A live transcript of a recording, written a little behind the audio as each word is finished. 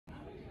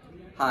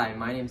Hi,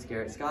 my name is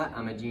Garrett Scott.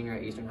 I'm a junior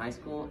at Eastern High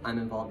School. I'm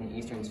involved in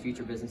Eastern's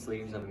Future Business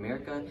Leaders of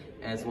America,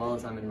 as well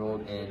as I'm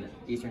enrolled in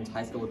Eastern's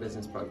High School of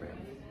Business program.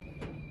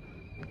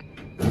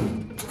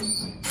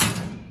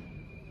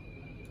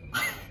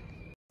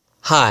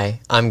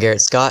 Hi, I'm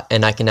Garrett Scott,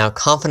 and I can now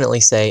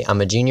confidently say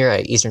I'm a junior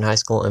at Eastern High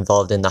School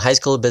involved in the High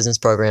School of Business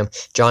program,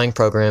 Drawing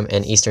program,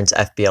 and Eastern's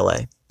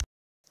FBLA.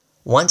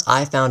 Once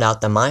I found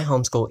out that my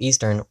homeschool,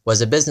 Eastern, was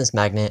a business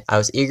magnet, I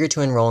was eager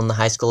to enroll in the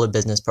High School of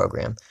Business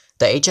program.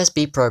 The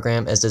HSB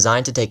program is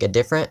designed to take a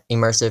different,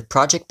 immersive,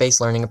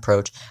 project-based learning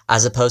approach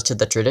as opposed to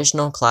the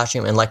traditional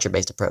classroom and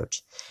lecture-based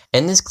approach.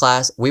 In this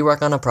class, we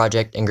work on a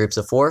project in groups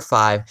of 4 or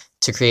 5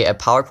 to create a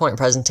PowerPoint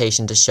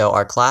presentation to show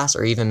our class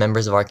or even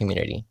members of our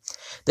community.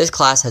 This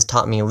class has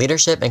taught me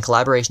leadership and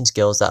collaboration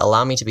skills that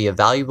allow me to be a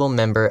valuable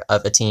member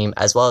of a team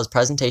as well as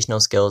presentational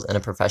skills in a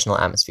professional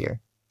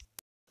atmosphere.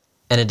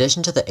 In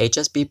addition to the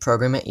HSB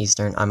program at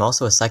Eastern, I'm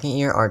also a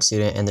second-year art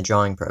student in the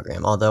drawing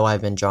program, although I've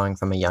been drawing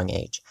from a young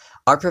age.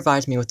 Art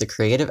provides me with the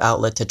creative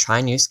outlet to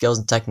try new skills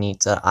and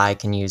techniques that I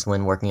can use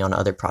when working on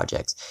other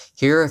projects.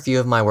 Here are a few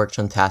of my works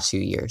from the past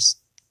few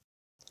years.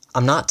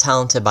 I'm not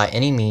talented by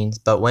any means,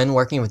 but when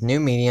working with new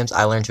mediums,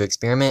 I learn to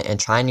experiment and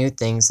try new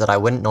things that I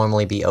wouldn't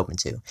normally be open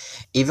to.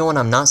 Even when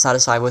I'm not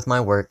satisfied with my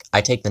work,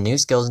 I take the new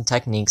skills and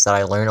techniques that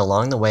I learn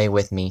along the way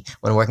with me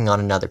when working on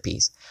another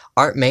piece.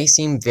 Art may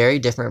seem very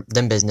different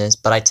than business,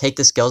 but I take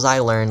the skills I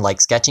learn,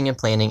 like sketching and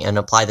planning, and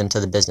apply them to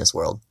the business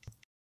world.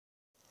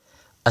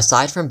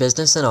 Aside from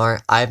business and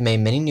art, I have made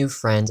many new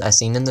friends as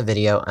seen in the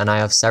video, and I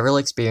have several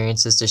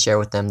experiences to share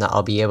with them that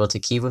I'll be able to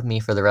keep with me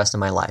for the rest of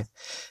my life.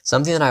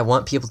 Something that I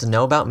want people to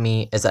know about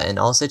me is that in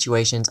all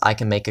situations, I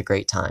can make a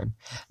great time.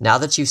 Now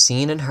that you've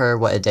seen and heard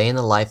what a day in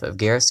the life of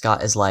Garrett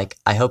Scott is like,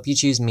 I hope you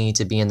choose me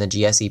to be in the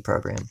GSE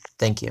program.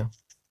 Thank you.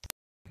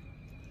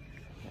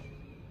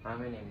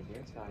 I'm